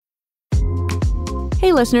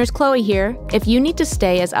Hey listeners, Chloe here. If you need to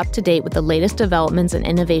stay as up to date with the latest developments and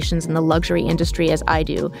innovations in the luxury industry as I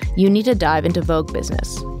do, you need to dive into Vogue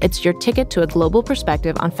Business. It's your ticket to a global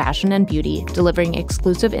perspective on fashion and beauty, delivering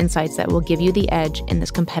exclusive insights that will give you the edge in this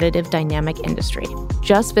competitive, dynamic industry.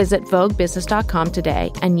 Just visit VogueBusiness.com today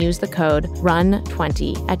and use the code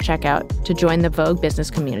RUN20 at checkout to join the Vogue Business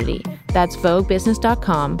community. That's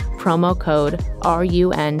VogueBusiness.com, promo code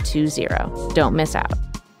RUN20. Don't miss out.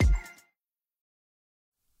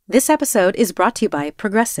 This episode is brought to you by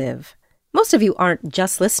Progressive. Most of you aren't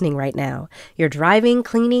just listening right now. You're driving,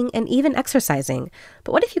 cleaning, and even exercising.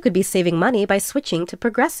 But what if you could be saving money by switching to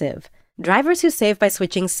Progressive? Drivers who save by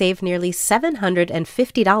switching save nearly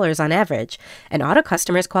 $750 on average, and auto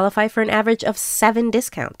customers qualify for an average of 7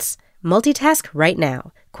 discounts. Multitask right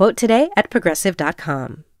now. Quote today at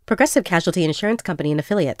Progressive.com. Progressive Casualty Insurance Company and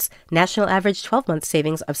Affiliates. National average 12-month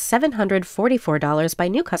savings of $744 by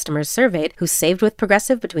new customers surveyed who saved with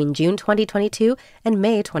Progressive between June 2022 and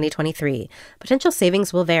May 2023. Potential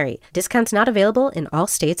savings will vary. Discounts not available in all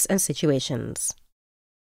states and situations.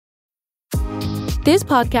 This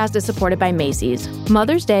podcast is supported by Macy's.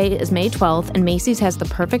 Mother's Day is May 12th, and Macy's has the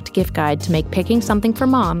perfect gift guide to make picking something for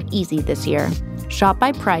mom easy this year. Shop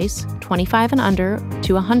by price, 25 and under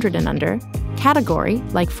to 100 and under, category,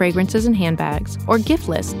 like fragrances and handbags, or gift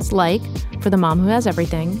lists, like for the mom who has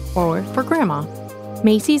everything, or for grandma.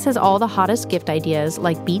 Macy's has all the hottest gift ideas,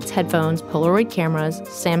 like Beats headphones, Polaroid cameras,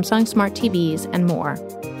 Samsung smart TVs, and more.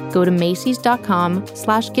 Go to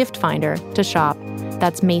Macys.com/gift finder to shop.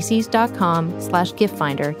 That's Macys.com/gift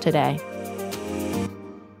finder today.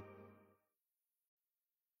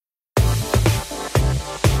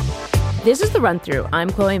 This is The Run Through.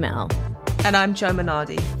 I'm Chloe Mel. And I'm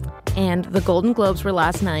Chioma. And the Golden Globes were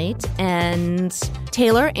last night, and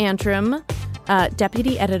Taylor Antrim,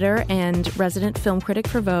 deputy editor and resident film critic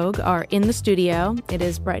for Vogue, are in the studio. It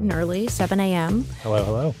is bright and early, 7 a.m. Hello,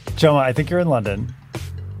 hello. Chioma, I think you're in London.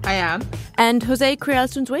 I am. And José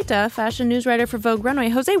Criales-Unzueta, fashion news writer for Vogue Runway.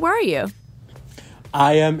 Jose, where are you?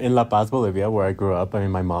 I am in La Paz, Bolivia, where I grew up. I'm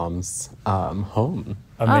in my mom's home.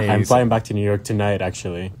 Amazing. I'm flying back to New York tonight,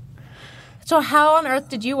 actually. So how on earth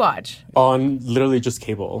did you watch? On literally just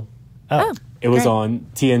cable. Oh, it was great. on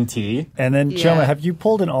TNT. And then, Yeah. Chioma, have you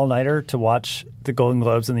pulled an all-nighter to watch the Golden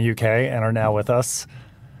Globes in the UK and are now with us?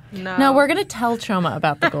 No, we're going to tell Chioma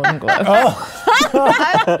about the Golden Globes.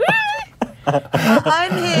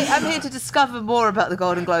 I'm here to discover more about the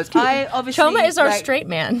Golden Globes. I obviously Chioma is our straight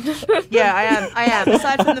man. Yeah, I am.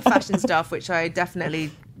 Aside from the fashion stuff, which I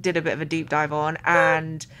definitely did a bit of a deep dive on,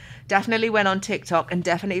 and definitely went on TikTok, and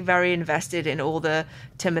definitely very invested in all the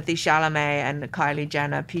Timothée Chalamet and Kylie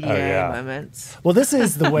Jenner PDA moments. Well, this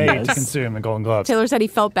is the way to consume the Golden Globes. Taylor said he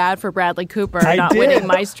felt bad for Bradley Cooper I not did. winning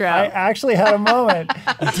Maestro. I actually had a moment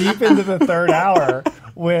deep into the third hour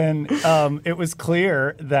when it was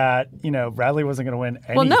clear that, Bradley wasn't going to win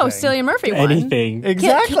anything. Well, no, Cillian Murphy won. Anything.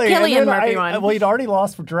 Exactly. Cillian And then Murphy won. Well, he'd already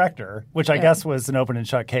lost for director, which I guess was an open and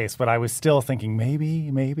shut case, but I was still thinking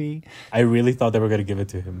maybe. I really thought they were going to give it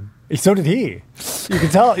to him. So did he. You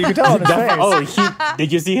could tell in his face.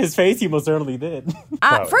 Did you see his face? He most certainly did.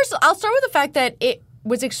 First, I'll start with the fact that it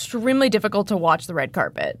was extremely difficult to watch the red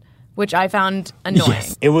carpet, which I found annoying.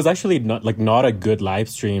 Yes. It was actually not a good live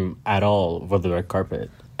stream at all for the red carpet.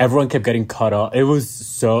 Everyone kept getting cut off. I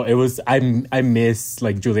miss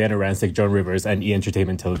like Juliana Rancic, Joan Rivers, and E!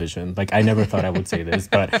 Entertainment Television. Like, I never thought I would say this,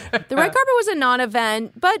 but The red carpet was a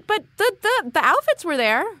non-event, but the outfits were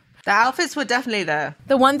there. The outfits were definitely there.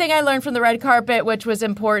 The one thing I learned from the red carpet, which was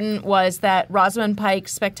important, was that Rosamund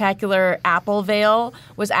Pike's spectacular apple veil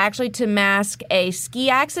was actually to mask a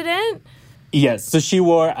ski accident. yes. So she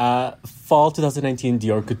wore a fall 2019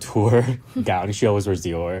 Dior Couture gown. She always wears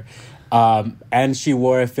Dior. And she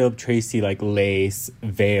wore a Philip Tracy like lace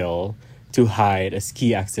veil to hide a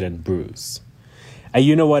ski accident bruise. And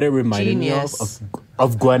you know what it reminded me of?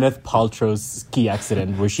 Of Gwyneth Paltrow's ski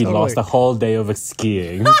accident where she lost a whole day of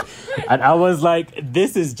skiing. And I was like,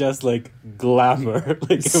 this is just like glamour.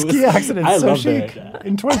 Like, Ski accident I so love chic it.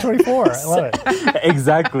 in 2024. I love it.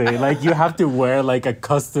 Exactly. Like, you have to wear like a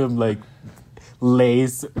custom like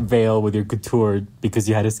lace veil with your couture because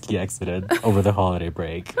you had a ski accident over the holiday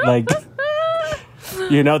break. Like,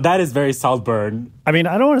 that is very Saltburn. I mean,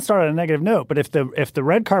 I don't want to start on a negative note, but if the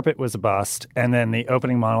red carpet was a bust and then the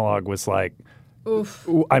opening monologue was like, Oof.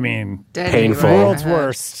 I mean, Painful.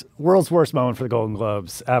 world's worst moment for the Golden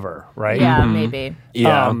Globes ever, right? Yeah, maybe.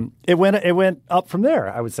 Yeah. It went up from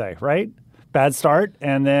there, I would say, right? Bad start,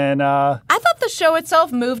 and then I thought the show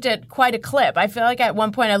itself moved at quite a clip. I feel like at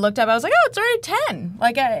one point I looked up, I was like, oh, it's already 10.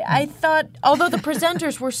 Like, I thought, although the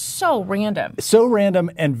presenters were so random. so random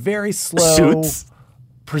and very slow. Suits.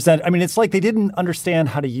 present. I mean, it's like they didn't understand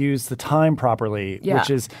how to use the time properly, which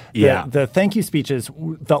is the thank you speeches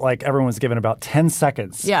felt like everyone was given about 10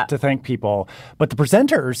 seconds to thank people. But the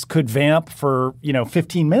presenters could vamp for,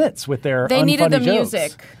 15 minutes with their They needed the jokes.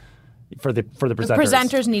 music. For the presenters. The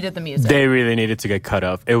presenters needed the music. They really needed to get cut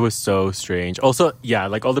off. It was so strange. Also,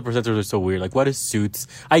 like all the presenters are so weird. Like, what is Suits?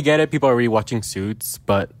 I get it. People are rewatching Suits,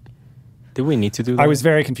 but did we need to do that? I was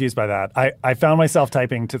very confused by that. I found myself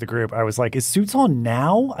typing to the group. I was like, is Suits on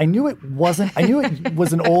now? I knew it wasn't. I knew it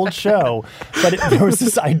was an old show, but there was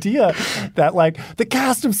this idea that like the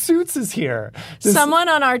cast of Suits is here. Someone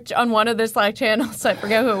on one of the Slack channels, I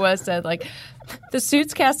forget who it was, said like, the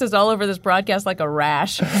Suits cast is all over this broadcast like a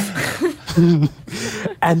rash.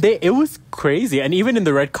 And it was crazy. And even in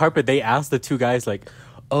the red carpet, they asked the two guys like,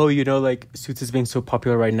 oh, like Suits is being so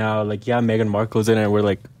popular right now. Like, yeah, Meghan Markle's in it. And we're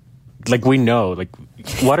like, we know. Like,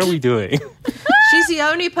 what are we doing? She's the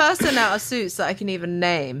only person out of Suits that I can even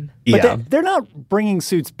name. But they're not bringing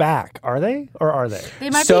Suits back, are they? Or are they? They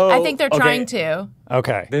might be. I think they're trying to.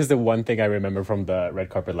 Okay. This is the one thing I remember from the red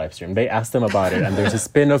carpet live stream. They asked them about it, and there's a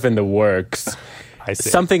spin-off in the works. I see.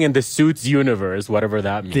 Something in the Suits universe, whatever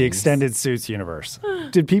that means. The extended Suits universe.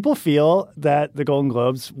 Did people feel that the Golden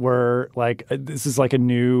Globes were like, this is like a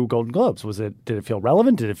new Golden Globes? Did it feel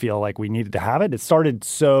relevant? Did it feel like we needed to have it? It started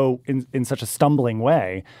so in such a stumbling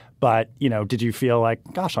way. But, did you feel like,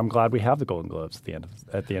 gosh, I'm glad we have the Golden Globes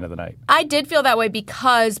at the end of the night? I did feel that way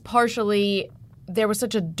because partially there was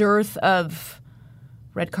such a dearth of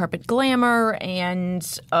red carpet glamour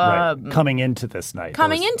and coming into this night.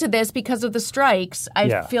 Because of the strikes,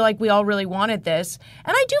 I feel like we all really wanted this.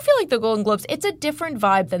 And I do feel like the Golden Globes, it's a different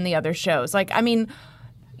vibe than the other shows. Like, I mean,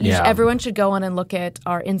 everyone should go on and look at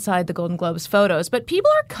our Inside the Golden Globes photos. But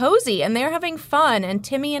people are cozy and they're having fun. And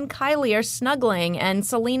Timmy and Kylie are snuggling and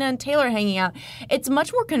Selena and Taylor hanging out. It's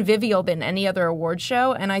much more convivial than any other award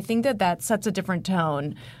show. And I think that sets a different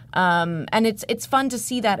tone. And it's fun to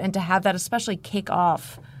see that and to have that especially kick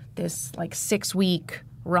off this like 6-week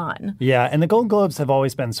run. Yeah, and the Golden Globes have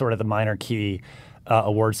always been sort of the minor key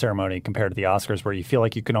award ceremony compared to the Oscars, where you feel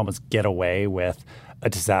like you can almost get away with a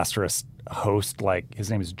disastrous host, like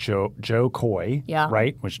his name is Joe Coy,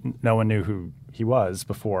 right? Which no one knew who he was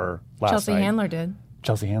before last Chelsea night. Handler did.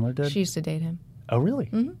 Chelsea Handler did? She used to date him. Oh, really?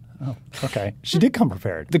 Mm-hmm. Oh, okay. She did come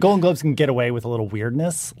prepared. The Golden Globes can get away with a little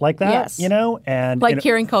weirdness like that, and like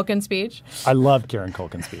Kieran Culkin's speech. I loved Kieran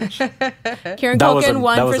Culkin's speech. Kieran Culkin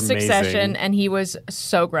won for Succession, and he was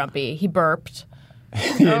so grumpy. He burped.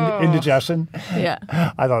 Indigestion. Yeah.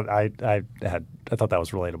 I thought that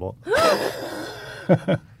was relatable.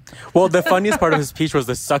 Well, the funniest part of his speech was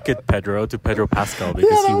the "suck it, Pedro" to Pedro Pascal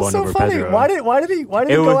because he won over funny. Pedro. Why did he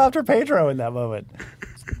go after Pedro in that moment?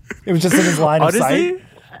 It was just in his line of sight.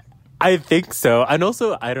 I think so. And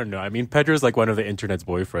also, I don't know. I mean, Pedro's like one of the internet's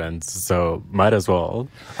boyfriends, so might as well.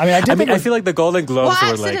 I feel like the Golden Globes what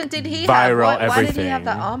were like accident did he viral have? Why everything. did he have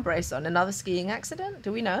that arm brace on? Another skiing accident?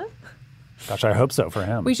 Do we know? Gosh, I hope so for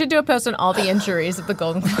him. We should do a post on all the injuries of the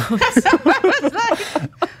Golden Globes.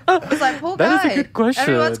 I was like, poor guy. That is a good question.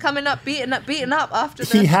 Everyone's coming up, beaten up after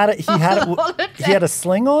he had a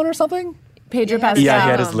sling on or something? Pedro Pascal. Yeah, he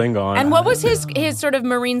had his sling on. And what was his sort of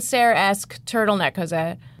Marine Serre-esque turtleneck,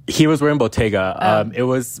 Jose? He was wearing Bottega. It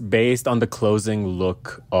was based on the closing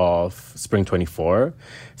look of Spring 24.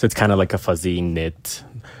 So it's kind of like a fuzzy knit.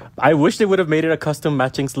 I wish they would have made it a custom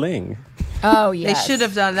matching sling. Oh, yes. They should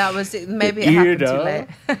have done that. Maybe it happened too late.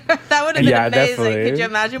 That would have been amazing. Definitely. Could you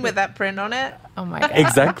imagine with that print on it? Oh, my God.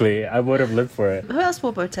 Exactly. I would have lived for it. Who else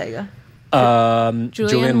wore Bottega?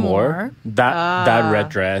 Julianne Moore. That red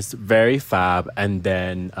dress, very fab. And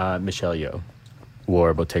then Michelle Yeoh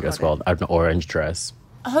wore Bottega as well, an orange dress.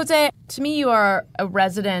 Jose, to me, you are a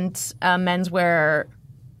resident menswear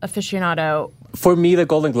aficionado. For me, the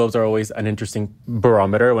Golden Globes are always an interesting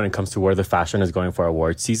barometer when it comes to where the fashion is going for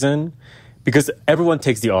award season. Because everyone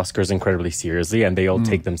takes the Oscars incredibly seriously, and they all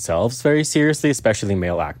take themselves very seriously, especially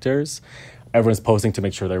male actors. Everyone's posting to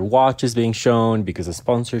make sure their watch is being shown because of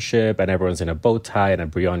sponsorship, and everyone's in a bow tie and a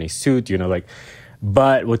Brioni suit,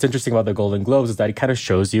 But what's interesting about the Golden Globes is that it kind of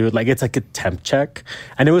shows you, like, it's like a temp check.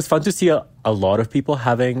 And it was fun to see a lot of people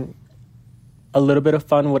having a little bit of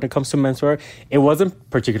fun when it comes to menswear. It wasn't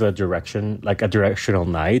particular direction, like a directional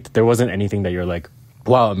night. There wasn't anything that you're like,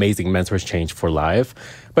 wow, amazing, menswear's changed for live.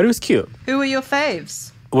 But it was cute. Who were your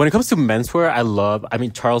faves? When it comes to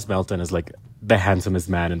menswear, Charles Melton is like the handsomest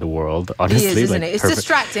man in the world, honestly. He is, isn't it? It's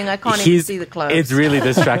distracting. I can't even see the clothes. It's really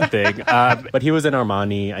distracting. But he was in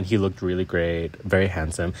Armani, and he looked really great, very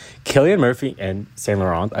handsome. Cillian Murphy and Saint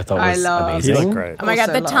Laurent, I thought was amazing. He looked great. Oh my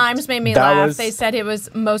God, the Times made me laugh. They said it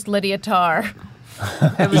was most Lydia Tarr.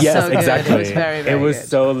 It was Yes, so good. exactly. It was very, very It was good.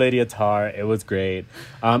 so Lady Attar. It was great.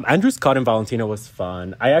 Andrew Scott and Valentina was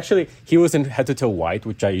fun. He was in head to toe white,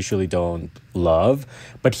 which I usually don't love,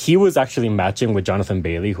 but he was actually matching with Jonathan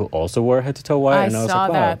Bailey, who also wore head to toe white. I and I was saw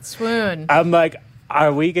like, wow. that. Swoon. I'm like,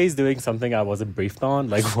 are we guys doing something I wasn't briefed on?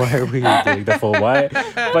 Like, why are we doing the full white?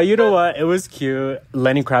 But you know what? It was cute.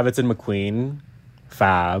 Lenny Kravitz and McQueen.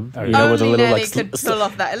 Fab. You know, Only with a little Nelly like could pull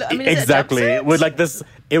off that. I mean, is exactly. It a jumpsuit? With like this,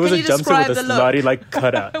 it was Can a you jumpsuit describe with a the look? slutty like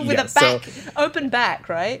cutout. With Yes, a back, open back,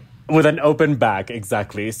 right? with an open back,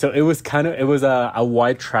 exactly. So it was a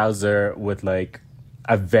white trouser with like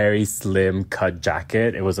a very slim cut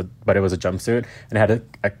jacket. It was a jumpsuit, and it had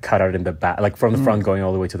a cutout in the back, like from the front going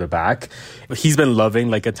all the way to the back. He's been loving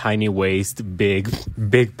like a tiny waist, big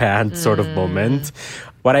pants sort of moment.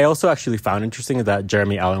 What I also actually found interesting is that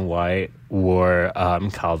Jeremy Allen White wore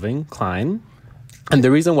Calvin Klein. And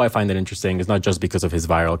the reason why I find it interesting is not just because of his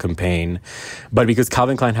viral campaign, but because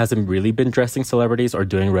Calvin Klein hasn't really been dressing celebrities or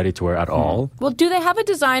doing ready to wear at all. Well, do they have a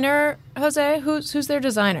designer, Jose? Who's their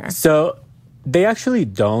designer? So they actually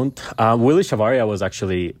don't. Willie Chavaria was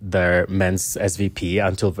actually their men's SVP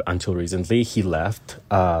until recently. He left.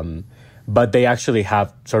 But they actually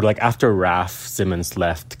have sort of like after Raf Simons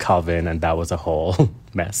left Calvin, and that was a whole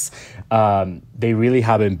mess. They really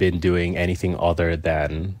haven't been doing anything other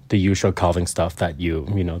than the usual Calvin stuff that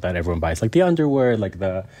that everyone buys, like the underwear, like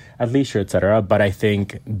the athleisure, etc. But I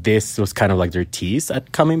think this was kind of like their tease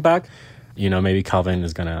at coming back. Maybe Calvin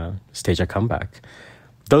is gonna stage a comeback.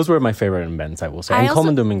 Those were my favorite in men's, I will say. And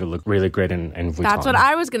Coleman Domingo looked really great in Vuitton. That's what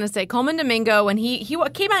I was going to say. Coleman Domingo, when he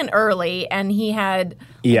came in early and he had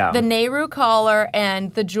the Nehru collar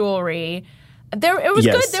and the jewelry. It was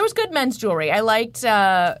good. There was good men's jewelry. I liked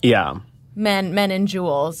men in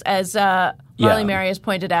jewels. As Marley Mary has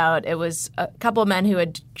pointed out, it was a couple of men who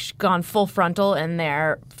had gone full frontal in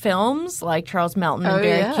their films, like Charles Melton and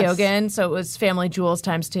Barry Keoghan. So it was family jewels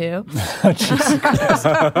times 2.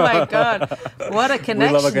 Oh my God. What a connection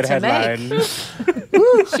we love a good to headline.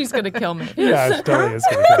 make. She's going to kill me. Yeah, it totally is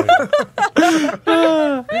going to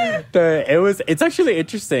kill you. It's actually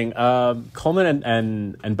interesting. Coleman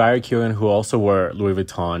and Barry Keoghan, who also wore Louis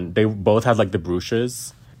Vuitton, they both had like the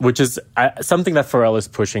brooches, which is something that Pharrell is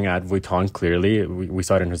pushing at Vuitton, clearly. We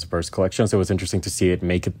saw it in his first collection, so it was interesting to see it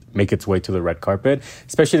make its way to the red carpet,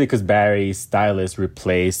 especially because Barry's stylist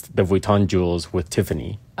replaced the Vuitton jewels with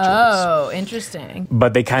Tiffany jewels. Oh, interesting.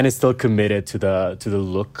 But they kind of still committed to the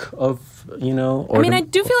look of, I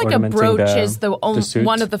do feel like a brooch is the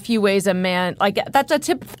one of the few ways a man, like that's a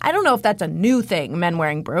tip. I don't know if that's a new thing, men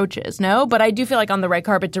wearing brooches, no? But I do feel like on the red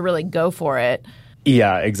carpet to really go for it.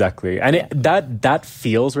 Yeah, exactly. And that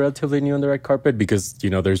feels relatively new on the red carpet because,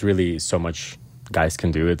 there's really so much guys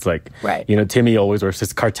can do. It's like, Timmy always wears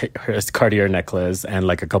his Cartier necklace and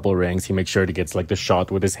like a couple rings. He makes sure to get like the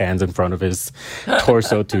shot with his hands in front of his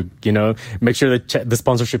torso to, make sure that the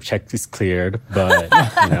sponsorship check is cleared. But,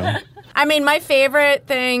 I mean, my favorite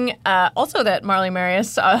thing also that Marley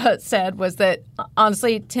Marius said was that,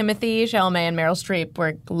 honestly, Timothée Chalamet and Meryl Streep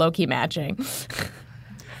were low-key matching.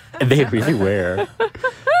 They really were.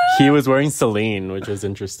 He was wearing Celine, which was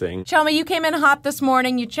interesting. Chioma, you came in hot this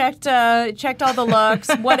morning. You checked all the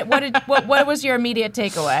looks. What was your immediate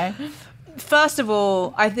takeaway? First of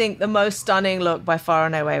all, I think the most stunning look by far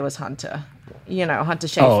and away was Hunter. Hunter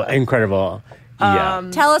Schafer. Oh, incredible. Yeah.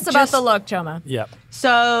 Tell us about the look, Chioma. Yep.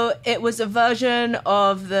 So it was a version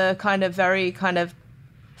of the kind of very kind of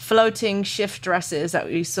floating shift dresses that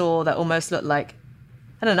we saw that almost looked like,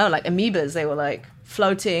 I don't know, like amoebas. They were like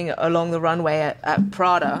floating along the runway at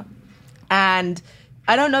Prada. And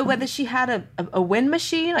I don't know whether she had a wind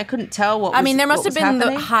machine. I couldn't tell what was there must have been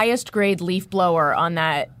happening. the highest grade leaf blower on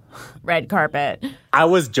that red carpet. I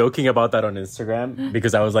was joking about that on Instagram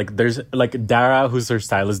because I was like, there's like Dara, who's her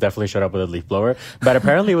stylist, definitely showed up with a leaf blower. But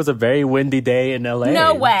apparently it was a very windy day in LA.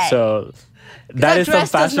 No way. So that is some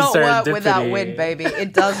dress does fashion not work serendipity. without wind, baby.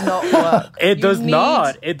 It does not work. It does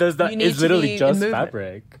not. It does not. you need It's to literally be just in movement.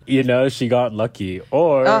 fabric. She got lucky.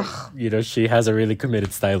 Or, she has a really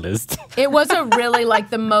committed stylist. It was a really like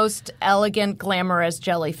the most elegant, glamorous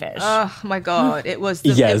jellyfish. Oh my God. It was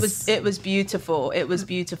Yes. it was beautiful. It was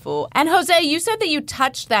beautiful. And Jose, you said that you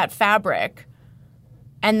touched that fabric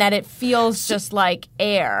and that it feels just like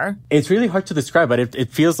air. It's really hard to describe, but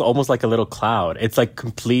it feels almost like a little cloud. It's like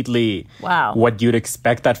completely what you'd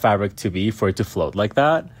expect that fabric to be for it to float like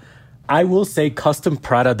that. I will say custom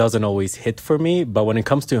Prada doesn't always hit for me, but when it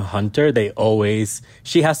comes to Hunter,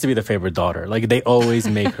 she has to be the favorite daughter. Like they always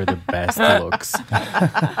make her the best looks.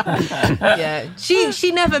 Yeah,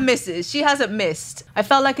 she never misses. She hasn't missed. I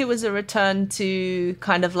felt like it was a return to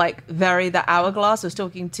kind of like very the hourglass. I was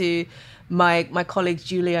talking to my colleagues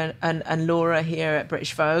Julia and Laura here at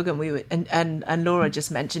British Vogue, and we were, and Laura just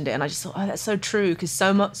mentioned it, and I just thought, oh, that's so true, because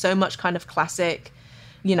so much kind of classic,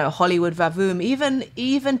 Hollywood vavoom.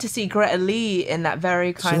 Even to see Greta Lee in that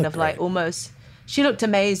very kind of like almost, she looked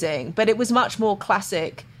amazing, but it was much more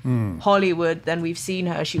classic Hollywood than we've seen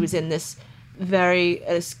her. She was in this very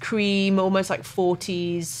cream, almost like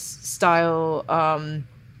 40s style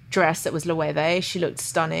dress that was Loewe. She looked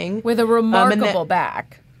stunning with a remarkable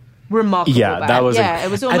back. Remarkable back. That was it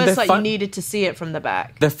was almost like you needed to see it from the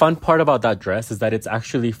back. The fun part about that dress is that it's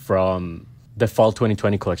actually from the fall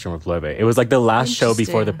 2020 collection with Loewe. It was like the last show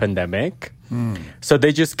before the pandemic. So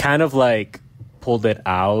they just kind of like pulled it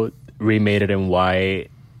out, remade it in white,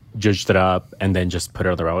 judged it up, and then just put it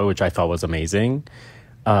on the runway, which I thought was amazing.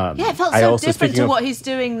 It felt so different to what he's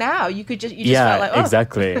doing now. You just felt like, oh.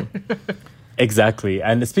 Exactly. Exactly.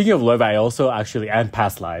 And speaking of Loewe, I also actually, and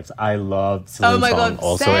Past Lives, I love Celine's song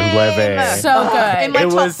also in Loewe. So good. In my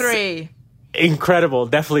top 3. Incredible.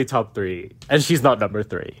 Definitely top 3. And she's not number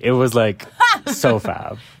 3. It was like so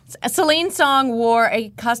fab. Celine Song wore a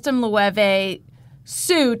custom Loewe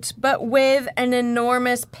suit, but with an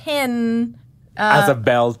enormous pin. As a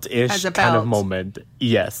belt-ish kind of moment.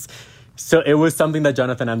 Yes. So it was something that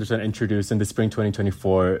Jonathan Anderson introduced in the spring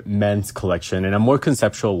 2024 men's collection in a more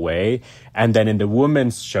conceptual way. And then in the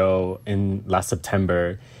women's show in last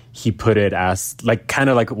September, he put it as like kind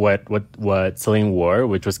of like what Celine wore,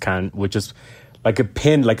 which is like a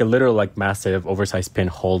pin, like a literal like massive oversized pin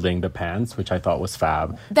holding the pants, which I thought was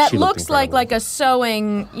fab. That looks like a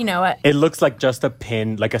sewing, It looks like just a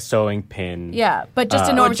pin, like a sewing pin. Yeah, but just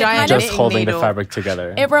enormous. Just holding the fabric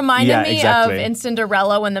together. It reminded me of in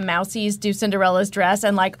Cinderella when the Mousies do Cinderella's dress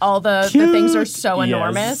and like all the things are so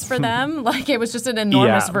enormous for them. Like it was just an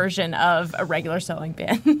enormous version of a regular sewing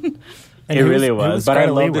pin. It really was. But I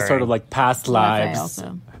love this sort of like past lives.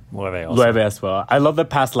 Loewe as well. I love the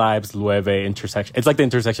Past Lives Loewe intersection. It's like the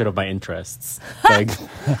intersection of my interests. Like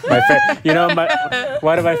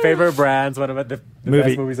one of my favorite brands. One of the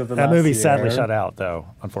best movies of the last year. That movie sadly shut out, though.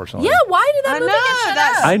 Unfortunately. Yeah, why did that movie get shut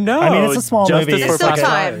out? I know. I mean, it's a small movie. It's still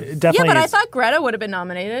time. Yeah, but I thought Greta would have been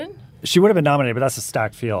nominated. She would have been nominated, but that's a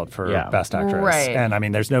stacked field for Best Actress. Right. And I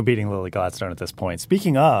mean, there's no beating Lily Gladstone at this point.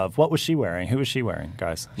 Speaking of, what was she wearing? Who was she wearing,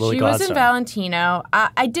 guys? Lily Gladstone. She was in Valentino.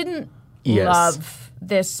 I didn't love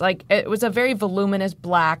this. Like, it was a very voluminous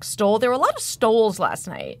black stole. There were a lot of stoles last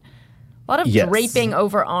night. A lot of draping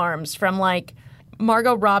over arms from like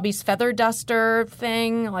Margot Robbie's feather duster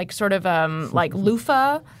thing, like sort of like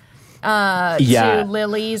loofah. To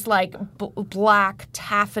Lily's like black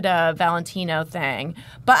taffeta Valentino thing.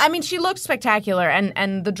 But I mean, she looked spectacular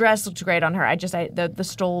and the dress looked great on her. The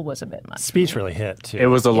stole was a bit much. Speech really hit too. It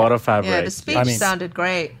was a lot of fabric. Yeah, the speech sounded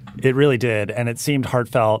great. It really did, and it seemed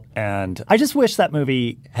heartfelt. And I just wish that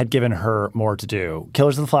movie had given her more to do.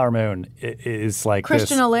 Killers of the Flower Moon is like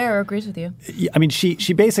Christian Allaire agrees with you. I mean,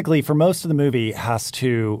 she basically for most of the movie has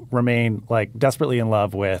to remain like desperately in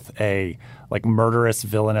love with a like murderous,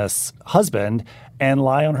 villainous husband and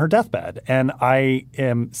lie on her deathbed. And I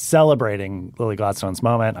am celebrating Lily Gladstone's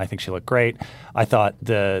moment. I think she looked great. I thought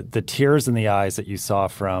the tears in the eyes that you saw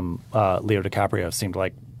from Leo DiCaprio seemed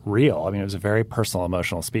like real. I mean, it was a very personal,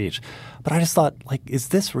 emotional speech. But I just thought, like, is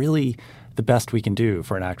this really the best we can do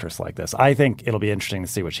for an actress like this? I think it'll be interesting to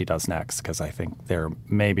see what she does next because I think there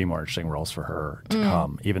may be more interesting roles for her to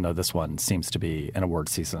come, even though this one seems to be an award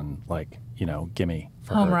season, like, gimme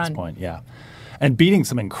for her at this point. Yeah. And beating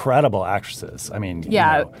some incredible actresses. I mean,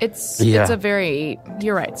 it's a very,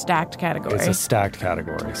 you're right, stacked category. It's a stacked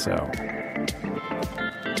category, so.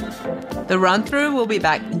 The run through will be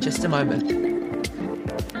back in just a moment.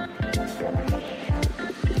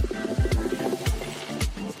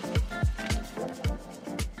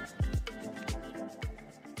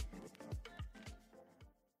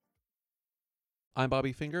 I'm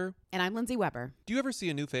Bobby Finger. And I'm Lindsay Weber. Do you ever see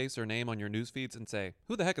a new face or name on your news feeds and say,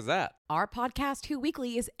 who the heck is that? Our podcast, Who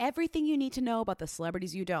Weekly, is everything you need to know about the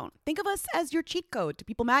celebrities you don't. Think of us as your cheat code to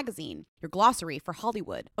People magazine, your glossary for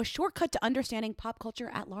Hollywood, a shortcut to understanding pop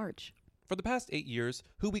culture at large. For the past 8 years,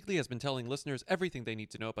 Who Weekly has been telling listeners everything they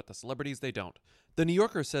need to know about the celebrities they don't. The New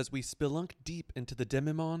Yorker says we spelunk deep into the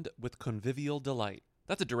demi-monde with convivial delight.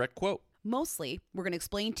 That's a direct quote. Mostly, we're going to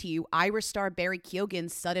explain to you Irish star Barry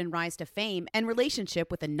Keoghan's sudden rise to fame and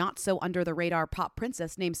relationship with a not-so-under-the-radar pop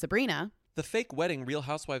princess named Sabrina. The fake wedding Real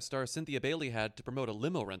Housewives star Cynthia Bailey had to promote a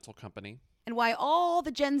limo rental company. and why all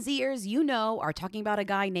the Gen Zers you know are talking about a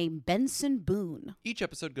guy named Benson Boone. Each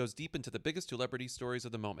episode goes deep into the biggest celebrity stories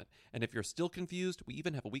of the moment. And if you're still confused, we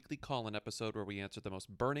even have a weekly call-in episode where we answer the most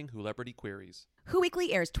burning celebrity queries. Who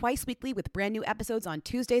Weekly airs twice weekly with brand new episodes on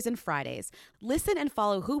Tuesdays and Fridays. Listen and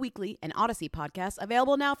follow Who Weekly, an Odyssey podcast,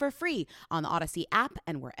 available now for free on the Odyssey app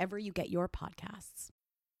and wherever you get your podcasts.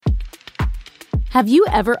 Have you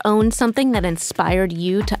ever owned something that inspired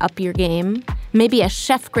you to up your game? Maybe a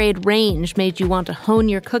chef-grade range made you want to hone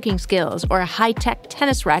your cooking skills, or a high-tech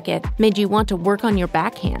tennis racket made you want to work on your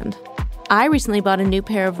backhand. I recently bought a new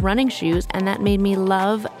pair of running shoes, and that made me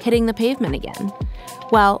love hitting the pavement again.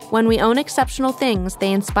 Well, when we own exceptional things,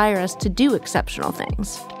 they inspire us to do exceptional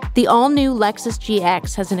things. The all-new Lexus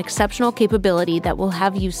GX has an exceptional capability that will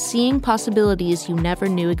have you seeing possibilities you never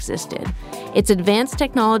knew existed. Its advanced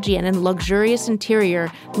technology and a luxurious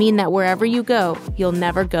interior mean that wherever you go, you'll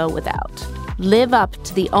never go without. Live up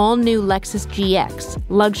to the all-new Lexus GX,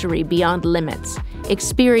 luxury beyond limits.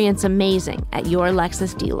 Experience amazing at your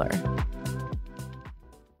Lexus dealer.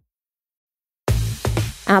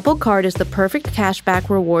 Apple Card is the perfect cashback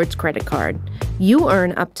rewards credit card. You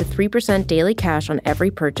earn up to 3% daily cash on every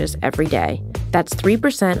purchase every day. That's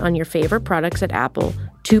 3% on your favorite products at Apple,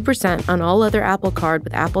 2% on all other Apple Card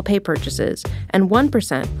with Apple Pay purchases, and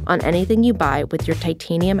 1% on anything you buy with your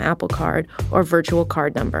titanium Apple Card or virtual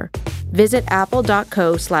card number. Visit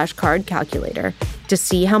apple.co/card calculator to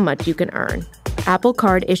see how much you can earn. Apple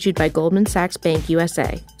Card issued by Goldman Sachs Bank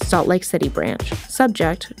USA, Salt Lake City branch,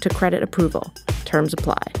 subject to credit approval. Terms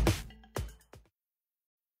apply.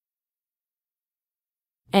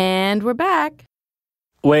 And we're back.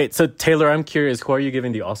 Wait, so Taylor, I'm curious, who are you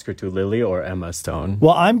giving the Oscar to, Lily or Emma Stone?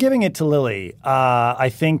 Well, I'm giving it to Lily. I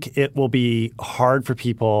think it will be hard for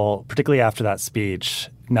people, particularly after that speech,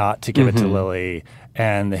 not to give it to Lily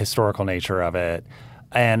and the historical nature of it.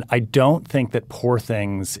 And I don't think that Poor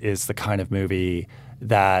Things is the kind of movie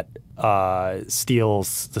that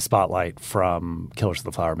steals the spotlight from Killers of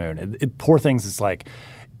the Flower Moon. Poor Things is like,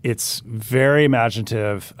 it's very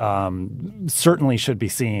imaginative, certainly should be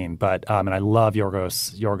seen, but and I love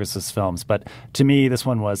Yorgos's films. But to me, this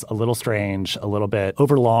one was a little strange, a little bit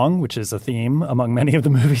overlong, which is a theme among many of the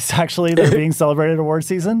movies, actually, that are being celebrated award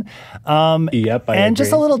season. Yep, I agree.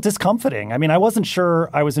 Just a little discomforting. I mean, I wasn't sure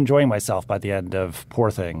I was enjoying myself by the end of Poor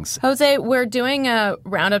Things. Jose, we're doing a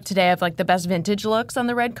roundup today of like the best vintage looks on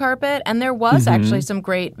the red carpet, and there was actually some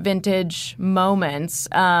great vintage moments.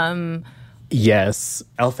 Yes.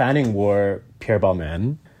 Elle Fanning wore Pierre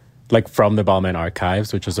Balmain, like from the Balmain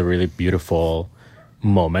archives, which was a really beautiful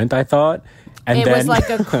moment, I thought. And it then, was like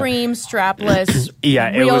a cream strapless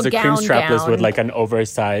it was a cream strapless gown. with like an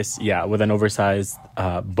oversized,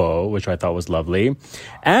 bow, which I thought was lovely.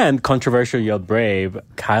 And controversial yet brave,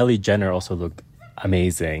 Kylie Jenner also looked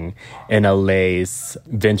amazing in a lace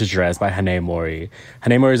vintage dress by Hanae Mori.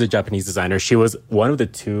 Hanae Mori is a Japanese designer. She was one of the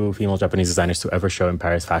 2 female Japanese designers to ever show in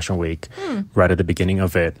Paris Fashion Week right at the beginning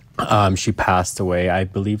of it. She passed away, I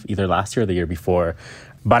believe, either last year or the year before.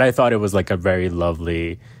 But I thought it was like a very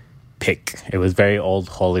lovely pick. It was very old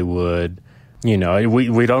Hollywood. You know,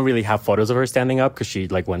 we don't really have photos of her standing up because she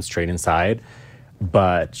like went straight inside.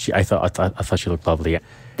 But I thought she looked lovely.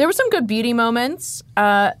 There were some good beauty moments.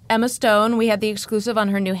 Emma Stone, we had the exclusive on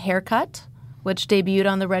her new haircut, which debuted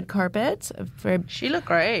on the red carpet. She looked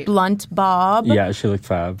great. Blunt bob. Yeah, she looked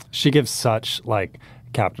fab. She gives such like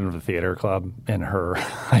captain of the theater club in her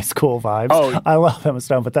high school vibes. Oh, I love Emma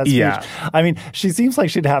Stone, but that's yeah. I mean, she seems like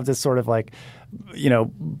she'd have this sort of like, you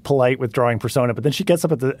know, polite withdrawing persona, but then she gets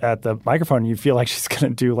up at the microphone and you feel like she's going to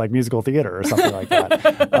do like musical theater or something like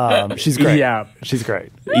that. She's great. Yeah. She's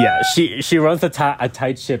great. Yeah, she runs a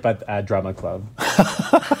tight ship at drama club.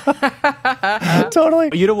 Totally.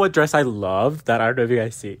 You know what dress I love that I don't know if you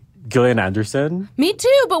guys see? Gillian Anderson. Me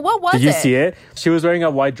too, but what was it? Did you see it? She was wearing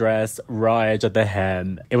a white dress, raw edge at the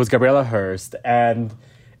hem. It was Gabriella Hearst, and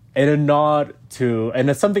in a nod to, and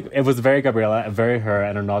it's something, it was very Gabriella, very her,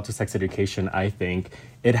 and a nod to sex education, I think.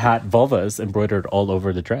 It had vulvas embroidered all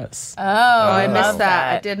over the dress. Oh, I missed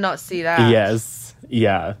that. I did not see that. Yes.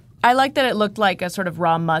 Yeah. I like that it looked like a sort of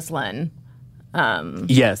raw muslin.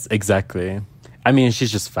 Yes, exactly. I mean,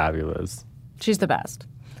 she's just fabulous. She's the best.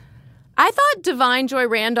 I thought Divine Joy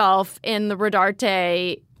Randolph in the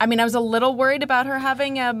Rodarte, I mean, I was a little worried about her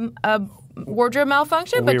having a wardrobe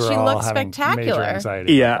malfunction, but she looked spectacular.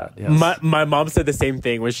 Yeah. Yes. My mom said the same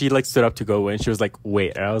thing when she like stood up to go in. She was like,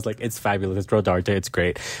 wait. And I was like, it's fabulous. It's Rodarte. It's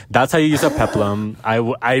great. That's how you use a peplum.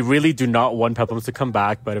 I really do not want peplums to come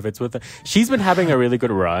back, but if it's with she's been having a really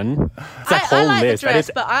good run. It's a whole I like list. the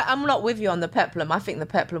dress, but I'm not with you on the peplum. I think the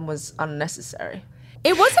peplum was unnecessary.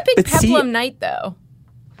 It was a big peplum night, though.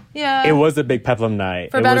 Yeah. It was a big peplum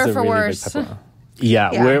night. For It better was or a for really worse. big peplum.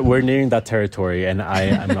 Yeah, we're nearing that territory, and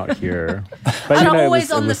I'm not here. But I'm you know,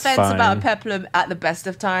 always it on the was fence fine. about peplum at the best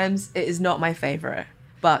of times. It is not my favorite.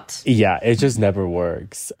 But Yeah, it just never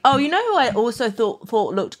works. oh, you know who I also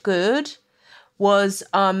thought looked good was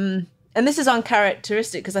and this is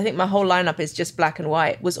uncharacteristic because I think my whole lineup is just black and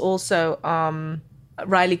white. Was also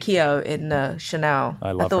Riley Keough in Chanel.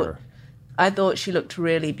 I love her. I thought she looked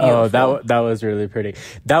really beautiful. Oh, that was really pretty.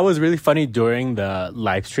 That was really funny during the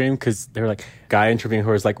live stream because they were like, guy interviewing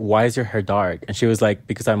her was like, why is your hair dark? And she was like,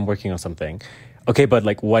 because I'm working on something. Okay, but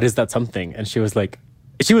like, what is that something? And she was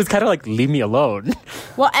kind of like, leave me alone.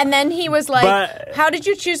 Well, and then he was like, But- how did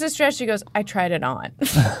you choose this dress? She goes, I tried it on.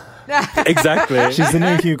 Exactly. She's the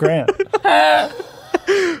new Hugh Grant.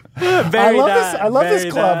 I love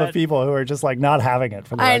this club of people who are just like not having it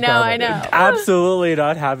for the red carpet. I know. Absolutely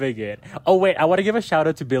not having it. Oh wait, I want to give a shout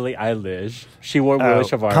out to Billie Eilish. She wore Willa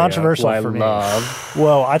Shavaria, controversial who I for me. love.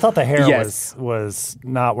 Whoa, I thought the hair Yes. was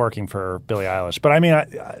not working for Billie Eilish, but I mean,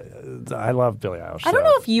 I love Billie Eilish. I don't so.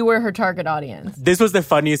 know if you were her target audience. This was the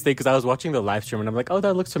funniest thing because I was watching the live stream and I'm like, oh,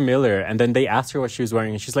 that looks familiar. And then they asked her what she was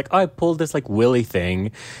wearing, and she's like, oh, I pulled this like Willy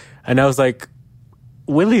thing, and I was like,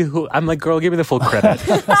 Willy who? I'm like, girl, give me the full credit.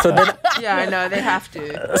 So then, Yeah, I know they have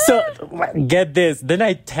to. so get this. Then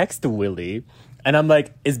I text Willy, and I'm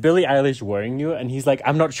like, is Billie Eilish wearing you? And he's like,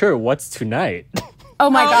 I'm not sure. What's tonight? Oh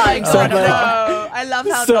my God. So I'm like- no. I love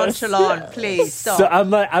how So- nonchalant. Please stop. So I'm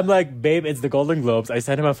like, babe, it's the Golden Globes. I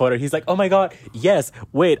sent him a photo. He's like, oh my God, yes.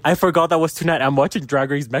 Wait, I forgot that was tonight. I'm watching Drag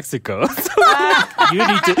Race Mexico. So you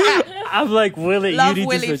need to. I'm like, Willy, Love you need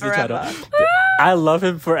Willy to switch the channel. forever. I love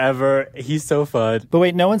him forever. He's so fun. But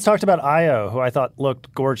wait, no one's talked about Io, who I thought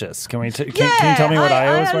looked gorgeous. Can you tell me what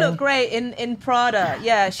Io was Io wearing? looked great in Prada.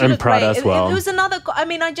 Yeah, she In looked Prada great. as well. It was another. I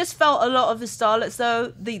mean, I just felt a lot of the starlets,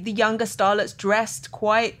 though the younger starlets, dressed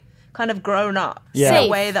quite kind of grown up. Yeah. In a Safe.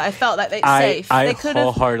 way that I felt like they I safe. They could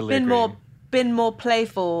have wholeheartedly been agree. been more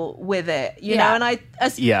playful with it, you Yeah. know. And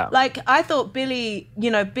I thought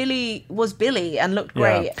Billy was Billy and looked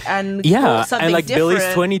great, and Yeah, brought something and like different.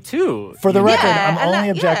 Billy's 22. For the record, Yeah, I'm and only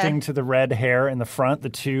that- objecting yeah. to the red hair in the front, the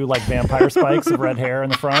two like vampire spikes of red hair in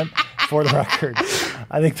the front. For the record,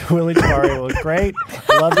 I think the Willy Tavares looked great.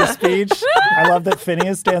 I love the speech. I love that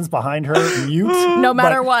Phineas stands behind her mute. No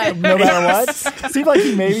matter but- what. No matter what. Seemed like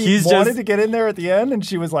he maybe He's wanted just- to get in there at the end, and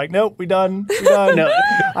she was like, nope, we done. No,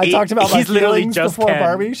 I talked about my he's literally feelings just before Ken.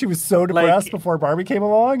 Barbie. She was so depressed before Barbie came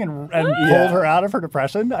along and pulled her out of her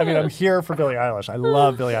depression. I mean, I'm here for Billie Eilish. I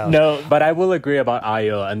love Billie Eilish. No, but I will agree about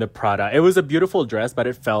Io and the Prada. It was a beautiful dress, but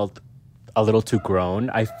it felt a little too grown.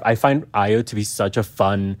 I find Io to be such a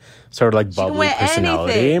fun, sort of like bubbly wear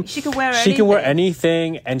personality. anything. She can wear She can wear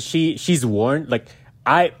anything. anything, and she's worn like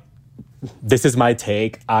this is my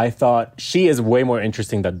take. I thought she is way more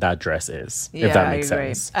interesting than that dress is, if that makes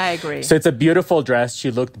sense. I agree. So it's a beautiful dress. She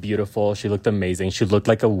looked beautiful. She looked amazing. She looked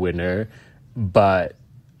like a winner. But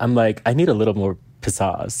I'm like, I need a little more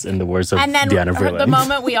pizzazz, in the words of And then Deanna Vreeland. the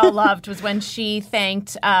moment we all loved was when she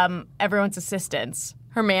thanked everyone's assistants,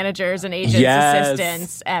 her managers and agents' Yes.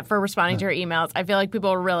 assistants for responding to her emails. I feel like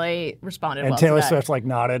people really responded And well Taylor to that. Swift like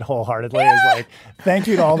nodded wholeheartedly. Is like, thank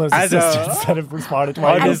you to all those I know. assistants that have responded to my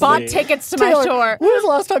Honestly. And bought tickets to my Taylor, tour. when was the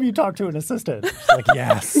last time you talked to an assistant? She's like,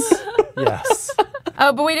 yes, yes.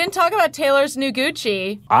 Oh, but we didn't talk about Taylor's new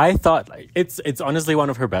Gucci. I thought it's honestly one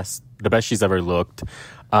of her the best she's ever looked.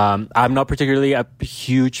 I'm not particularly a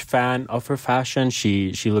huge fan of her fashion.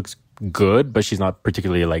 She looks good, but she's not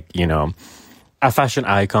particularly like, a fashion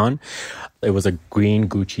icon. It was a green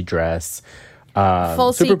Gucci dress.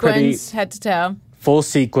 Full super pretty, sequins, head to toe. full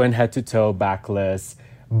sequin, head to toe, backless.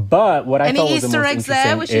 But what I Any thought was the Easter most eggs there?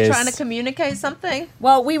 interesting Was she is trying to communicate something?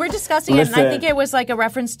 Well, we were discussing it, and I Listen. think it was like a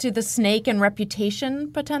reference to the snake and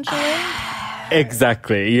Reputation, potentially.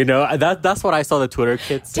 exactly, that's what I saw the Twitter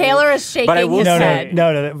kids say. Taylor is shaking But I will his say- head.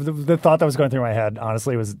 No. The thought that was going through my head,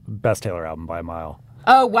 honestly, was best Taylor album by a mile.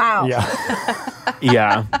 Oh, wow. Yeah.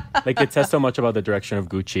 Yeah, like it says so much about the direction of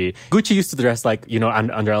Gucci. Gucci used to dress like,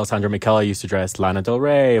 under Alessandro Michele used to dress Lana Del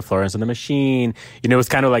Rey, Florence and the Machine. It was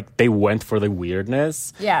kind of like they went for the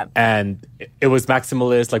weirdness. Yeah. And it was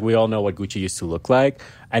maximalist. Like we all know what Gucci used to look like.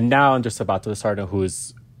 And now under Sabato De Sarno, who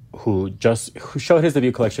showed his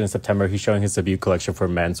debut collection in September. He's showing his debut collection for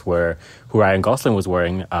men's who Ryan Gosling was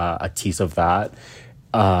wearing a tease of that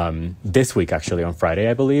this week, actually, on Friday,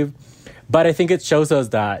 I believe. But I think it shows us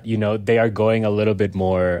that, they are going a little bit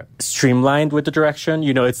more streamlined with the direction.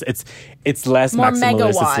 It's less More maximalist,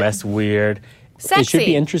 it's megawatt. less weird. It should Sexy.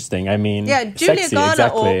 be interesting. I mean, Yeah, Julia sexy, Garner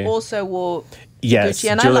exactly. also wore Yes,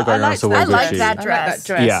 Gucci. And Julia I Gardner liked also wore that Gucci. I like that dress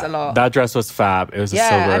Yeah, a lot. that dress was fab. It was a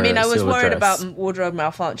silver. I mean, I was silver worried dress. about wardrobe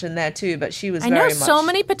malfunction there too, but she was I very know much. so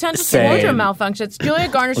many potential Same. wardrobe malfunctions. Julia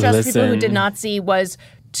Garner's dress, people who Listen. did not see, was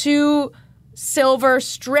 2 silver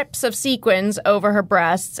strips of sequins over her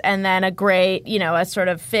breasts and then a gray, a sort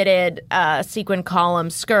of fitted sequin column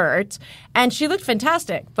skirt. And she looked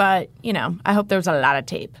fantastic, but, I hope there was a lot of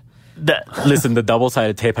tape. Listen, the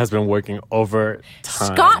double-sided tape has been working over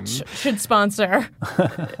time. Scotch should sponsor.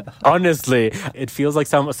 Honestly, it feels like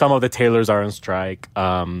some of the tailors are on strike.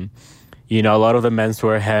 A lot of the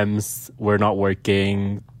menswear hems were not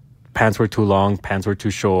working. Pants were too long. Pants were too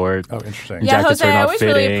short. Oh, interesting. Yeah, Jackets Jose, were I not always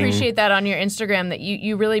really fitting. appreciate that on your Instagram, that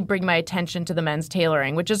you really bring my attention to the men's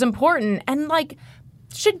tailoring, which is important and,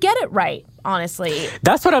 should get it right, honestly.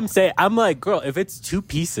 That's what I'm saying. I'm like, girl, if it's 2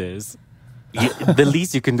 pieces, the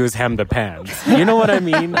least you can do is hem the pants. You know what I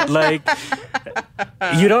mean?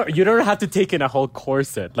 You don't have to take in a whole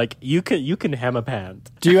corset. You can hem a pant.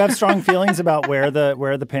 Do you have strong feelings about where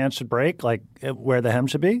the pants should break, where the hem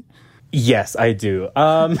should be? Yes, I do.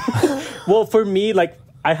 Well, for me,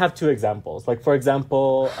 I have 2 examples. For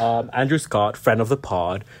example, Andrew Scott, friend of the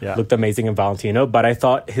pod, looked amazing in Valentino, but I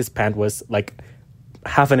thought his pant was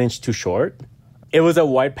half an inch too short. It was a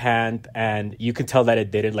white pant, and you can tell that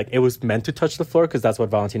it didn't. It was meant to touch the floor because that's what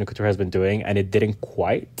Valentino Couture has been doing, and it didn't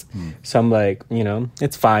quite. So I'm like,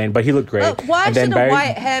 it's fine, but he looked great. But why And should then a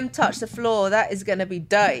white hem touch the floor? That is going to be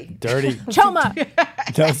dirty. Dirty. Choma!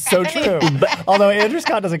 That's so true. Although Andrew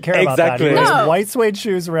Scott doesn't care about that. He Exactly. wears No. white suede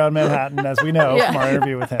shoes around Manhattan, as we know from our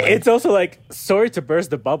interview with him. It's also sorry to burst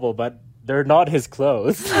the bubble, but they're not his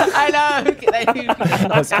clothes. I know.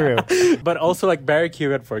 That's true. But also Barry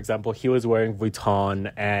Keoghan, for example, he was wearing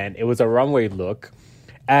Vuitton and it was a runway look.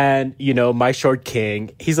 And, my short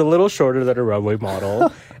king, he's a little shorter than a runway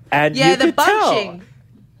model. And Yeah, you the could tell. bunching.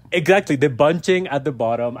 Exactly, the bunching at the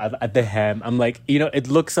bottom, at the hem. I'm like, it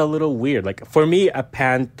looks a little weird. For me, a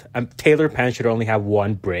tailored pant should only have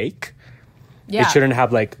 1 break. Yeah. It shouldn't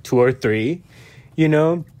have 2 or 3,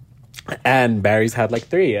 And Barry's had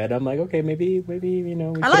 3, and I'm like, okay, maybe we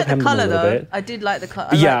I like the color though. bit. I did like the color.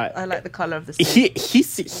 I like the color of the suit.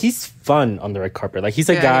 He's fun on the red carpet. He's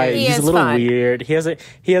a guy. he He's a is little fun. weird. He has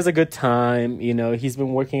a good time. He's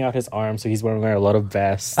been working out his arms, so he's wearing a lot of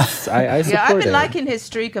vests. I support Yeah, I've been it. liking his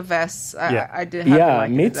streak of vests. Yeah. I did. Have been Yeah,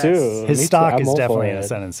 liking me the vests. too. His Me stock too. I'm is all for definitely in it.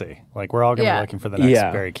 ascendancy. We're all going to be looking for the next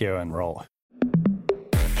Yeah. Barry Keoghan role.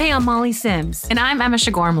 Hey, I'm Molly Sims. And I'm Emma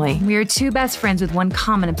Shagormley. We are 2 best friends with one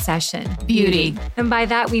common obsession. Beauty. And by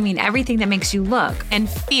that, we mean everything that makes you look And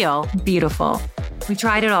feel. beautiful. We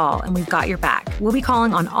tried it all, and we've got your back. We'll be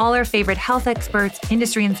calling on all our favorite health experts,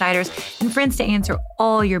 industry insiders, and friends to answer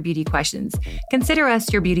all your beauty questions. Consider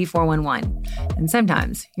us your beauty 411, and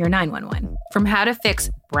sometimes your 911. From how to fix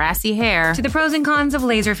brassy hair To the pros and cons of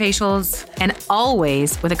laser facials, and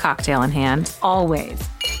always with a cocktail in hand. always.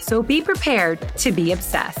 So be prepared to be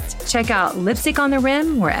obsessed. Check out Lipstick on the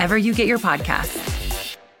Rim wherever you get your podcasts.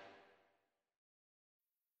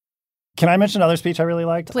 Can I mention another speech I really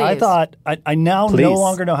liked? Please. I thought, I now no Please.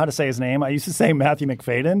 longer know how to say his name. I used to say Matthew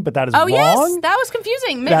McFadden, but that is Oh, wrong. yes. That was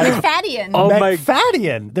confusing. That is- McFadden. Oh, my-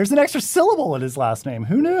 McFadden. There's an extra syllable in his last name.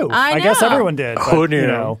 Who knew? I guess know. everyone did. But, Who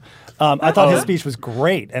knew? I thought his speech was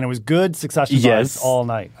great, and it was good Succession vibes Yes. all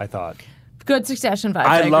night, I thought. Good Succession vibes.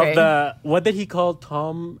 I agree. love what did he call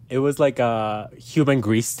Tom? It was like a human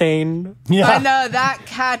grease stain. Yeah. I know that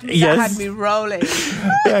had me. Yes. That had me rolling.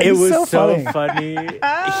 Yeah, It he's was so funny.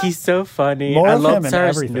 He's so funny. More I of love him in Sarah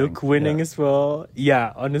everything. Snook winning Yeah. as well.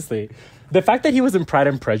 Yeah, honestly. The fact that he was in Pride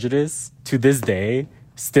and Prejudice to this day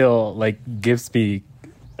still gives me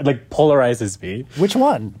polarizes me. Which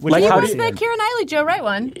one? Which Like, He one how was he the in? Keira Knightley, Joe Wright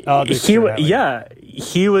one. Oh, the Keira Knightley.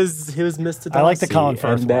 He was Mr. Darcy. I like the Colin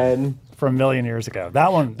Firth and one then from a million years ago.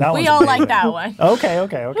 That one. We all like that one. Okay.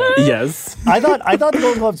 yes. I thought the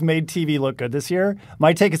Golden Globes made TV look good this year.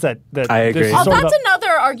 My take is that I agree. there's Oh, sort of that's a- another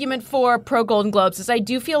argument for pro Golden Globes. Is I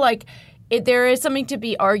do feel like there is something to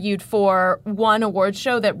be argued for one awards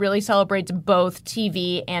show that really celebrates both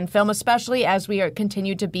TV and film, especially as we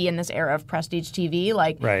continue to be in this era of prestige TV.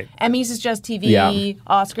 Right. Emmys is just TV, Yeah.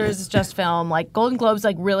 Oscars is just film. Golden Globes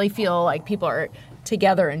really feel like people are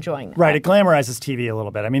together enjoying that. Right, it glamorizes TV a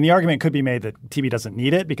little bit. I mean, the argument could be made that TV doesn't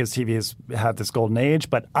need it because TV has had this golden age.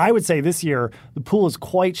 But I would say this year, the pool is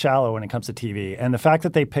quite shallow when it comes to TV. And the fact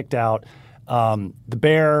that they picked out The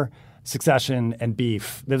Bear, Succession, and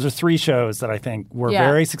Beef. Those are 3 shows that I think were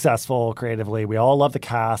very successful creatively. We all love the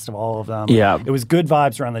cast of all of them. Yeah. It was good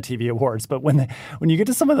vibes around the TV awards. But when you get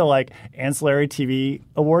to some of the like ancillary TV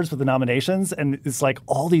awards with the nominations, and it's like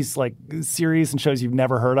all these like series and shows you've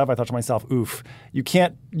never heard of, I thought to myself, oof, you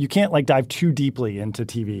can't like dive too deeply into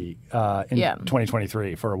TV in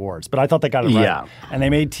 2023 for awards. But I thought they got it right. Yeah. And they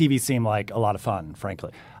made TV seem like a lot of fun,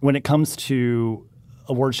 frankly. When it comes to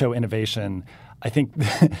award show innovation, I think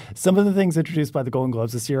some of the things introduced by the Golden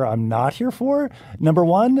Globes this year I'm not here for. Number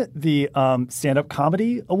one, the stand-up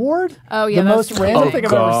comedy award. Oh, yeah. The most random thing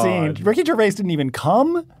I've ever God. seen. Ricky Gervais didn't even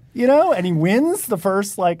come, and he wins the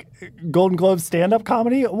first like Golden Globes stand-up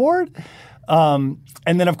comedy award. And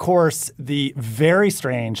then, of course, the very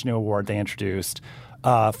strange new award they introduced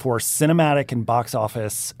for cinematic and box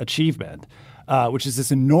office achievement. Which is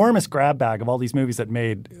this enormous grab bag of all these movies that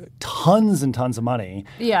made tons and tons of money.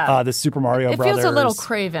 Yeah. The Super Mario Brothers. It feels a little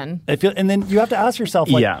craven. And then you have to ask yourself,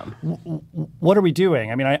 like, Yeah. what are we doing?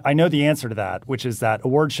 I mean, I know the answer to that, which is that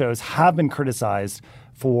award shows have been criticized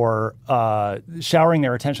for showering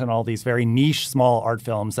their attention on all these very niche, small art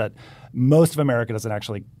films that most of America doesn't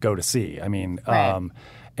actually go to see. I mean,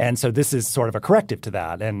 and so this is sort of a corrective to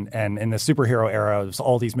that. And in the superhero era, there's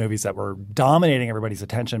all these movies that were dominating everybody's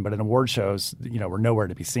attention, but in award shows, were nowhere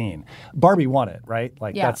to be seen. Barbie won it, right?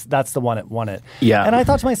 Like that's the one that won it. Yeah. And I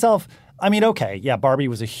thought to myself, I mean, okay, yeah, Barbie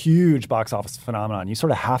was a huge box office phenomenon. You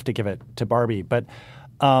sort of have to give it to Barbie, but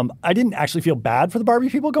I didn't actually feel bad for the Barbie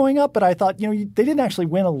people going up, but I thought, they didn't actually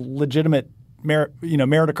win a legitimate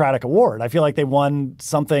meritocratic award. I feel like they won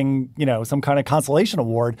something, some kind of consolation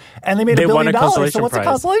award, and they made $1 billion. So what's the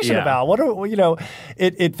consolation about?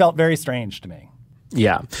 It felt very strange to me.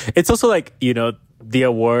 Yeah. It's also like, the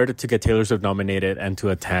award to get Taylor Swift nominated and to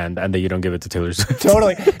attend, and then you don't give it to Taylor Swift.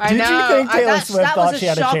 Totally. Did you think Taylor Swift that thought was she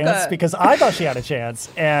had a shocker. chance? Because I thought she had a chance.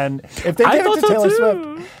 And if they gave it to Taylor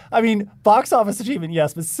Swift, I mean, box office achievement,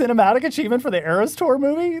 yes, but cinematic achievement for the Eras Tour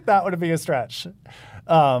movie, that would be a stretch.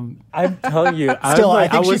 I'm telling you, I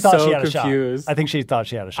think she thought she had confused. a shot. I think she thought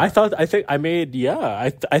she had a shot. I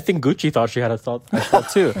think Gucci thought she had a shot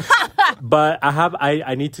too. But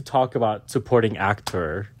I need to talk about supporting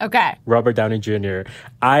actor. Okay. Robert Downey Jr.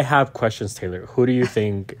 I have questions, Taylor. Who do you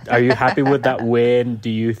think? Are you happy with that win? Do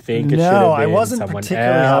you think it should have been No, I wasn't someone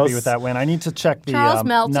particularly else? happy with that win. I need to check the Charles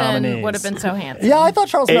Melton nominees. would have been so handsome. Yeah, I thought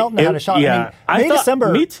Charles Melton had a shot. Yeah, I mean,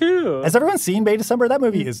 December. Me too. Has everyone seen May December? That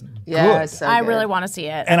movie is good. So I good. really want to see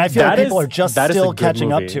it. And I feel like That people is- are just that is a still good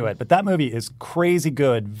catching up movie. to it. But that movie is crazy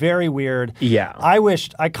good, very weird. Yeah.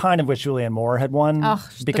 I kind of wish Julianne Moore had won Oh,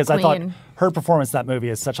 she's the because I thought queen. her performance in that movie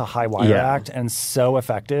is such a high wire Yeah. act and so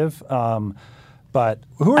effective. But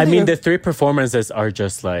who are I the mean, the 3 performances are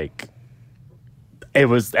just like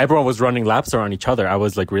everyone was running laps around each other. I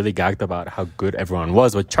was like really gagged about how good everyone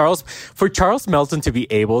was. But for Charles Melton to be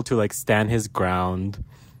able to like stand his ground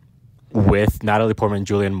with Natalie Portman and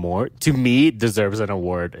Julianne Moore, to me, deserves an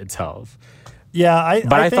award itself. Yeah, I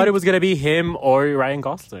think, thought it was going to be him or Ryan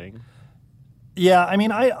Gosling. Yeah, I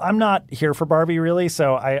mean, I'm not here for Barbie, really,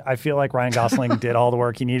 so I feel like Ryan Gosling did all the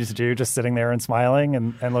work he needed to do, just sitting there and smiling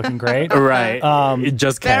and looking great. Right.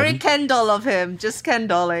 Just Ken. Very Ken doll of him, just Ken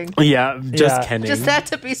dolling. Yeah, just Yeah. Kenning. Just there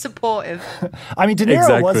to be supportive. I mean, De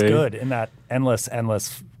Niro was Exactly. good in that endless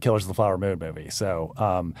Killers of the Flower Moon movie. So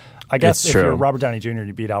I guess It's if true. you're Robert Downey Jr. and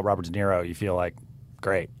you beat out Robert De Niro, you feel like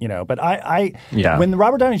great, But Yeah. when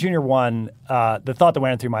Robert Downey Jr. won, the thought that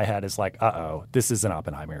went through my head is like, this is an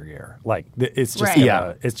Oppenheimer year. Like it's just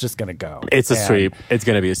Right. it's just gonna go. It's a And- sweep. It's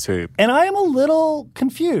going to be a sweep. And I am a little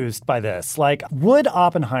confused by this. Like, would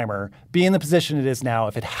Oppenheimer be in the position it is now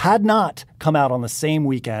if it had not come out on the same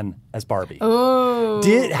weekend as Barbie? Ooh.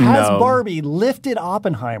 Has No. Barbie lifted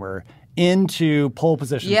Oppenheimer into pole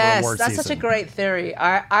position for Yes, award that's season? such a great theory.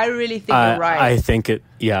 I really think you're right. I think it.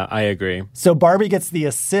 Yeah, I agree. So Barbie gets the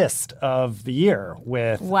assist of the year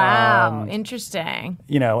with Wow. Interesting.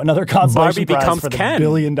 another consolation Barbie prize becomes for the Ken.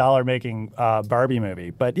 $1 billion making Barbie movie.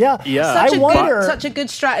 But yeah, Yeah. such I a wonder. such a good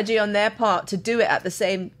strategy on their part to do it at the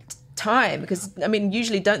same time, because I mean,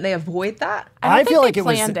 usually don't they avoid that? I don't feel think like they it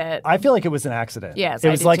was. planned it. I feel like it was an accident. Yes, it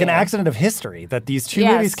I was do like an too. accident of history that these two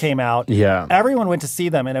Yes. movies came out. Yeah. Everyone went to see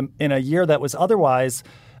them in a year that was otherwise.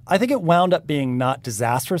 I think it wound up being not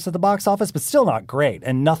disastrous at the box office, but still not great,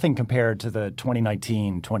 and nothing compared to the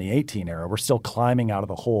 2019, 2018 era. We're still climbing out of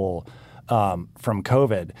the hole from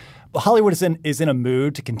COVID. Hollywood is in a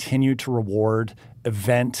mood to continue to reward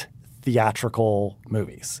event theatrical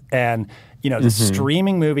movies. And, the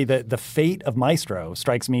streaming movie, the fate of Maestro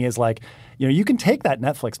strikes me as like, you can take that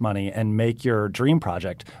Netflix money and make your dream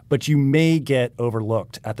project, but you may get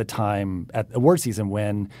overlooked at the time at award season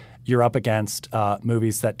when you're up against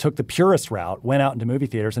movies that took the purist route, went out into movie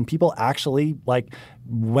theaters, and people actually like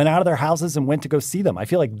went out of their houses and went to go see them. I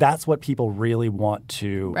feel like that's what people really want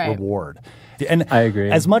to reward. And I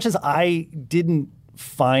agree. As much as I didn't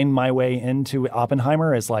find my way into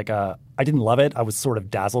Oppenheimer as like I didn't love it. I was sort of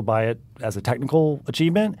dazzled by it as a technical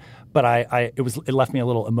achievement, but it left me a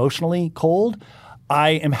little emotionally cold.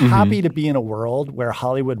 I am happy to be in a world where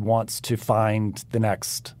Hollywood wants to find the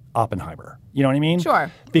next Oppenheimer. You know what I mean?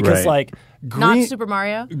 Sure. Because like not Super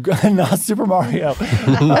Mario. Not Super Mario.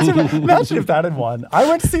 Imagine if that had won. I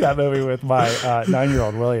went to see that movie with my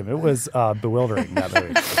 9-year-old William. It was bewildering, that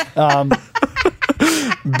movie.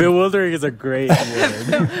 Bewildering is a great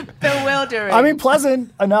word. Bewildering. I mean,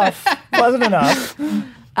 pleasant enough. Pleasant enough.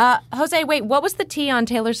 Jose, wait, what was the tea on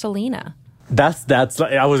Taylor Selena? That's.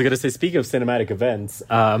 I was gonna say. Speaking of cinematic events,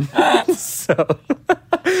 so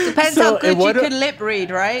depends how good you can lip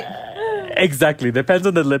read, right? Exactly, depends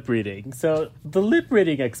on the lip reading. So the lip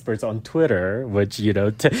reading experts on Twitter, which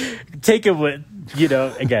take it with take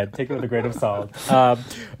it with a grain of salt.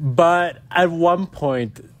 But at one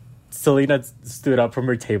point, Selena stood up from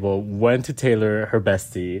her table, went to Taylor, her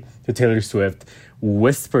bestie, to Taylor Swift,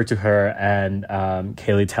 whispered to her and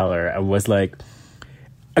Kaylee Teller, and was like,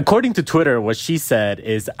 according to Twitter, what she said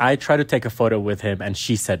is, I tried to take a photo with him and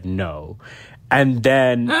she said no. And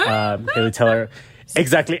then Kaylee Teller,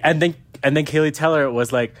 exactly. And then Kaylee Teller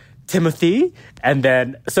was like, Timothy? And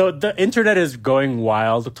then, so the internet is going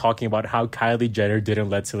wild talking about how Kylie Jenner didn't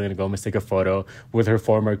let Selena Gomez take a photo with her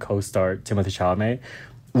former co-star, Timothée Chalamet.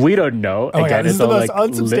 We don't know. Oh again, this is the most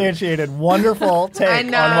unsubstantiated, wonderful take I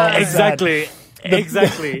know. on what was exactly. said.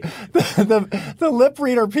 Exactly. The lip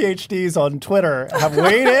reader PhDs on Twitter have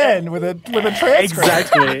weighed in with a transcript.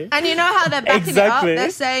 Exactly. And you know how they're backing it up? They're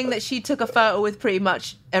saying that she took a photo with pretty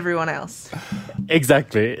much everyone else.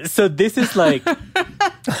 Exactly. So this is like,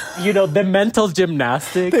 the mental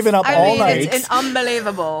gymnastics. They've been up all night. It's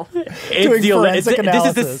unbelievable. Doing forensic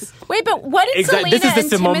analysis. Wait, but what did Selena and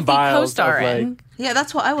Timothy co-star in? Yeah,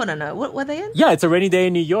 that's what I want to know. What were they in? Yeah, it's A Rainy Day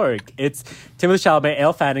in New York. It's Timothée Chalamet,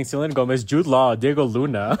 Elle Fanning, Selena Gomez, Jude Law, Diego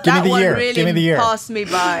Luna. Give me the year. Really Give me the year. Passed me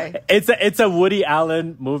by. It's a Woody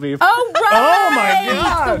Allen movie. Oh right! Oh my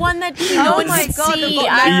God! The one that no one could see.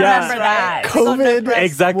 I remember that. COVID.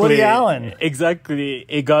 Exactly. Woody Allen. Exactly.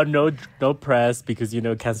 It got no press because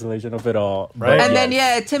cancellation of it all. Right. And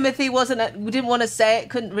then Timothy didn't want to say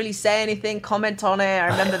it, couldn't really say anything, comment on it. I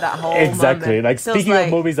remember that whole exactly. moment. Like speaking of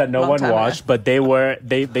movies that no one watched, but they played.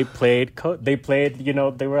 They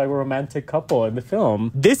were like a romantic couple in the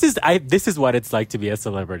film. This is what it's like to be a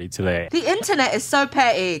celebrity today. The internet is so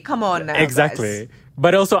petty. Come on now. Exactly. Guys.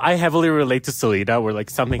 But also, I heavily relate to Selena, where like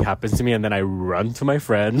something happens to me and then I run to my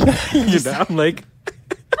friend. I'm like.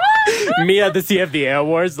 Me at the CFDA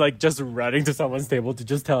Awards, like just running to someone's table to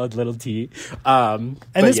just tell a little tea. And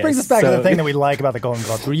this brings us back to the thing that we like about the Golden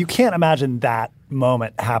Globes, where you can't imagine that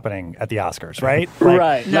moment happening at the Oscars, right?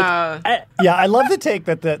 Right. No. I love the take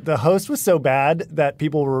that the host was so bad that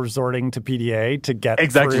people were resorting to PDA to get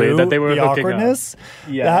through that they were the awkwardness.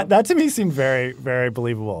 Yeah. That to me seemed very, very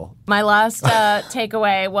believable. My last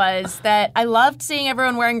takeaway was that I loved seeing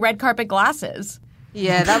everyone wearing red carpet glasses.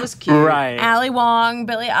 Yeah, that was cute. Right. Ali Wong,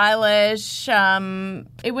 Billie Eilish.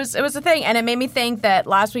 It was a thing. And it made me think that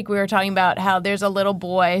last week we were talking about how there's a little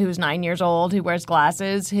boy who's 9 years old who wears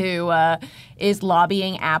glasses who is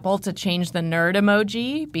lobbying Apple to change the nerd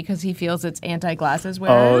emoji because he feels it's anti-glasses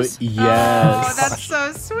wearers. Oh, yes. Oh, that's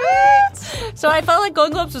so sweet. So I felt like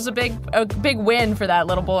Golden Globes was a big win for that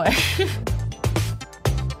little boy.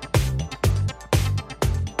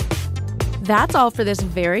 That's all for this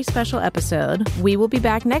very special episode. We will be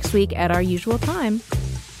back next week at our usual time.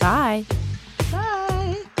 Bye.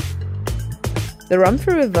 Bye. The Run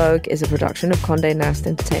Through with Vogue is a production of Condé Nast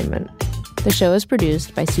Entertainment. The show is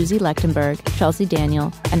produced by Susie Lechtenberg, Chelsea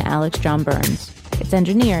Daniel, and Alex John Burns. It's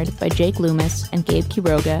engineered by Jake Loomis and Gabe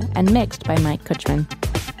Quiroga and mixed by Mike Kutchman.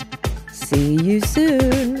 See you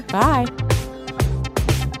soon. Bye.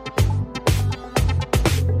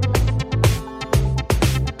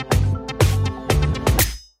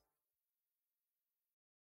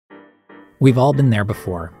 We've all been there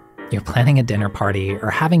before. You're planning a dinner party or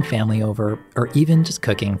having family over or even just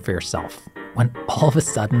cooking for yourself when all of a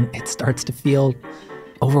sudden it starts to feel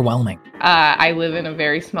overwhelming. I live in a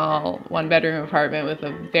very small one-bedroom apartment with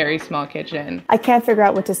a very small kitchen. I can't figure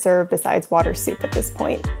out what to serve besides water soup at this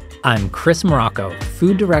point. I'm Chris Morocco,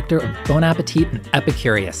 food director of Bon Appetit and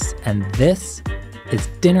Epicurious, and this is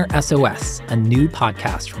Dinner SOS, a new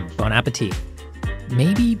podcast from Bon Appetit.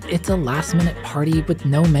 Maybe it's a last-minute party with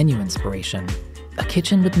no menu inspiration, a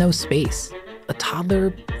kitchen with no space, a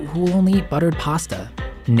toddler who will only eat buttered pasta,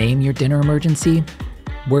 Name your dinner emergency?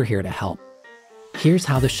 We're here to help. Here's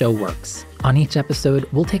how the show works. On each episode,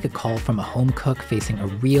 we'll take a call from a home cook facing a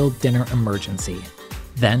real dinner emergency.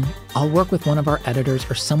 Then, I'll work with one of our editors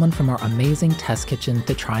or someone from our amazing test kitchen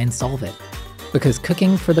to try and solve it. Because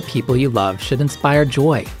cooking for the people you love should inspire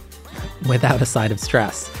joy, without a side of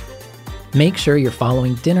stress. Make sure you're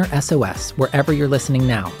following Dinner SOS wherever you're listening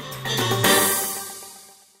now.